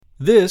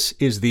This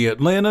is the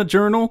Atlanta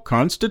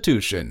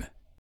Journal-Constitution.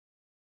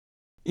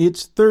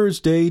 It's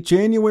Thursday,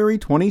 January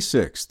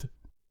 26th.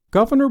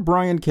 Governor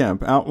Brian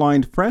Kemp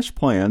outlined fresh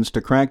plans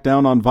to crack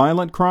down on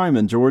violent crime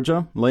in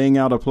Georgia, laying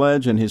out a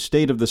pledge in his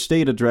State of the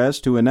State address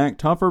to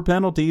enact tougher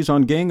penalties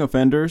on gang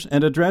offenders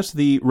and address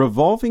the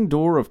revolving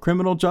door of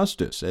criminal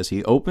justice as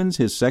he opens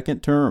his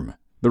second term.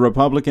 The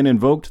Republican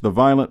invoked the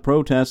violent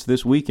protests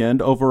this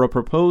weekend over a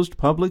proposed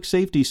public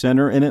safety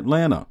center in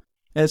Atlanta,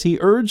 as he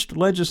urged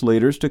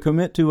legislators to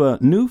commit to a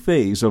new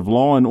phase of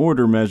law and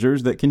order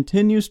measures that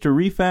continues to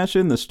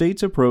refashion the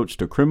state's approach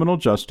to criminal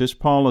justice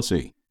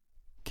policy.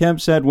 Kemp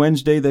said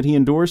Wednesday that he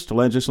endorsed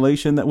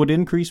legislation that would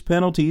increase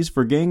penalties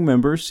for gang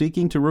members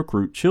seeking to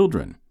recruit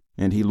children,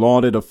 and he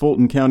lauded a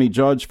Fulton County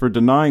judge for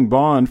denying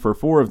bond for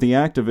 4 of the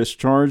activists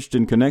charged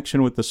in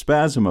connection with the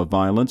spasm of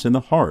violence in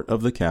the heart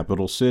of the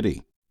capital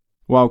city.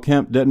 While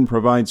Kemp didn't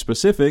provide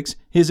specifics,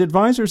 his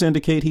advisors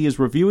indicate he is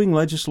reviewing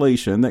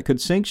legislation that could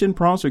sanction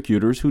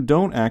prosecutors who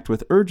don't act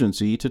with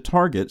urgency to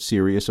target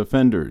serious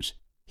offenders.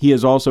 He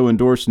has also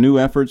endorsed new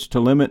efforts to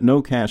limit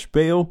no-cash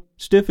bail,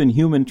 stiffen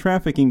human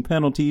trafficking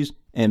penalties,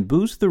 and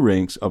boost the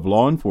ranks of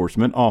law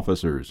enforcement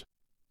officers.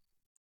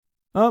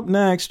 Up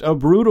next, a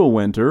brutal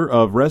winter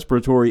of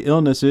respiratory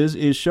illnesses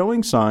is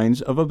showing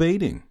signs of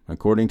abating.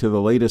 According to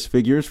the latest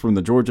figures from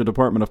the Georgia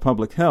Department of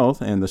Public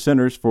Health and the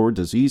Centers for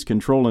Disease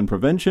Control and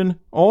Prevention,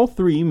 all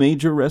 3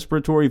 major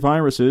respiratory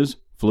viruses,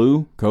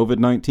 flu,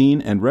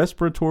 COVID-19, and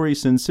respiratory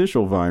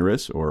syncytial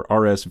virus, or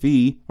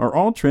RSV, are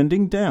all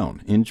trending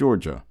down in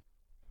Georgia.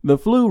 The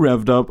flu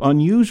revved up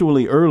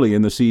unusually early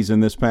in the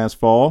season this past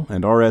fall,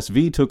 and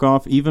RSV took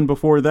off even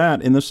before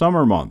that in the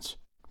summer months.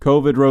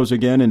 COVID rose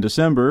again in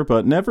December,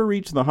 but never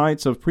reached the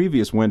heights of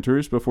previous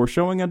winters before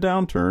showing a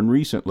downturn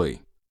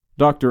recently.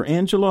 Dr.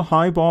 Angela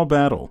Highball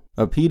Battle,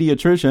 a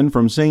pediatrician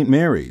from St.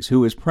 Mary's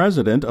who is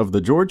president of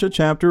the Georgia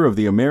chapter of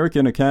the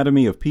American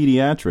Academy of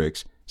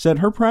Pediatrics, said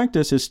her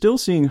practice is still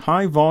seeing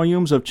high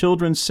volumes of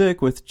children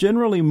sick with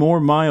generally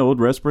more mild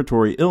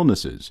respiratory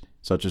illnesses,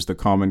 such as the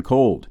common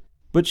cold.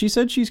 But she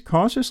said she's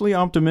cautiously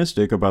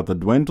optimistic about the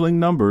dwindling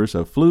numbers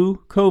of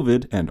flu,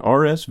 COVID, and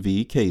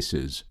RSV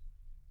cases.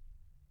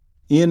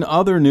 In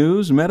other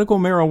news, medical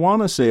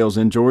marijuana sales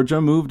in Georgia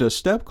moved a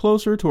step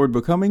closer toward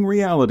becoming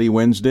reality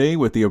Wednesday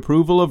with the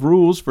approval of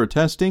rules for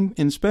testing,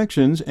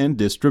 inspections, and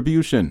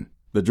distribution.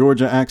 The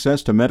Georgia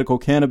Access to Medical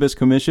Cannabis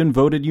Commission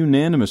voted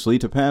unanimously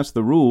to pass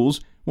the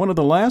rules, one of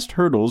the last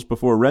hurdles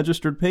before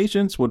registered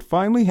patients would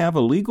finally have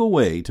a legal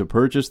way to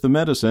purchase the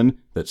medicine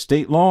that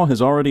state law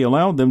has already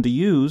allowed them to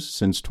use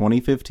since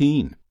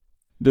 2015.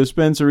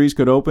 Dispensaries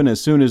could open as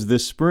soon as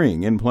this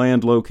spring in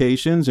planned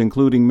locations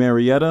including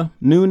Marietta,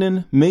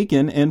 Noonan,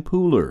 Macon, and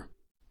Pooler.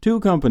 2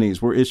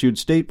 companies were issued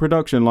state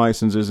production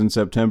licenses in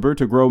September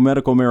to grow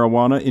medical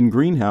marijuana in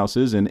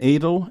greenhouses in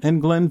Adel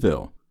and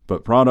Glenville,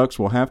 but products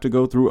will have to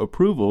go through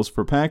approvals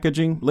for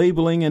packaging,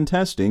 labeling, and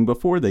testing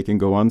before they can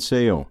go on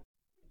sale.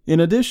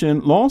 In addition,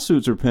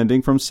 lawsuits are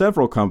pending from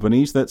several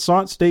companies that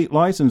sought state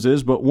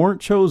licenses but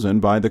weren't chosen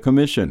by the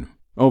commission.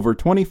 Over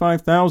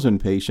 25,000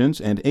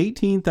 patients and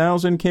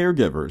 18,000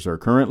 caregivers are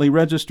currently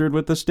registered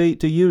with the state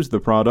to use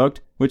the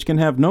product, which can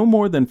have no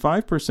more than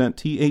 5%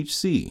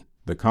 THC,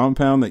 the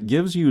compound that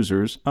gives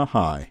users a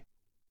high.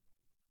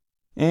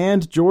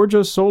 And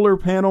Georgia solar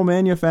panel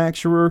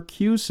manufacturer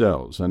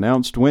Qcells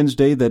announced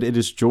Wednesday that it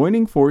is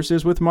joining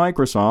forces with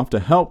Microsoft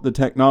to help the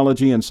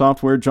technology and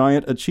software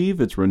giant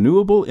achieve its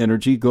renewable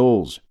energy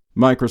goals.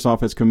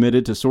 Microsoft has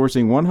committed to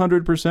sourcing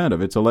 100% of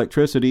its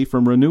electricity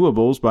from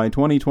renewables by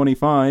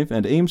 2025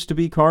 and aims to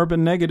be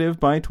carbon negative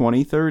by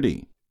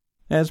 2030.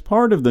 As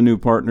part of the new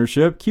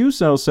partnership,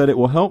 Qcells said it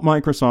will help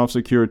Microsoft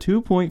secure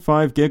 2.5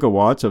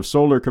 gigawatts of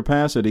solar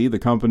capacity the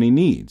company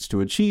needs to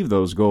achieve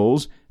those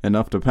goals,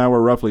 enough to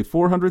power roughly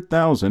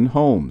 400,000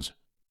 homes.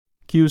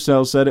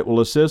 Qcells said it will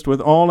assist with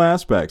all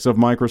aspects of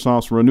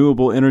Microsoft's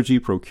renewable energy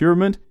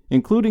procurement,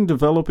 including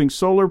developing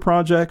solar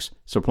projects,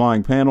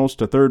 supplying panels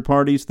to third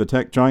parties the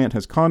tech giant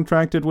has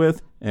contracted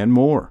with, and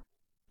more.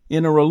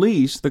 In a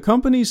release, the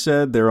company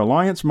said their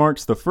alliance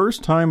marks the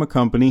first time a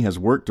company has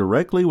worked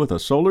directly with a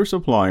solar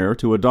supplier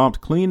to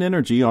adopt clean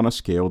energy on a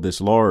scale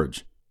this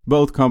large.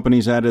 Both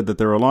companies added that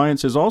their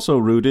alliance is also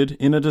rooted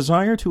in a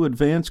desire to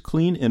advance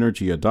clean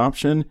energy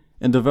adoption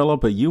and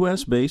develop a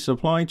U.S.-based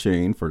supply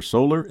chain for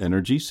solar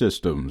energy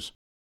systems.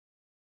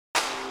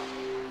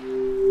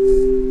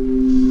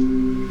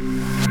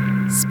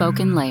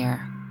 Spoken Layer.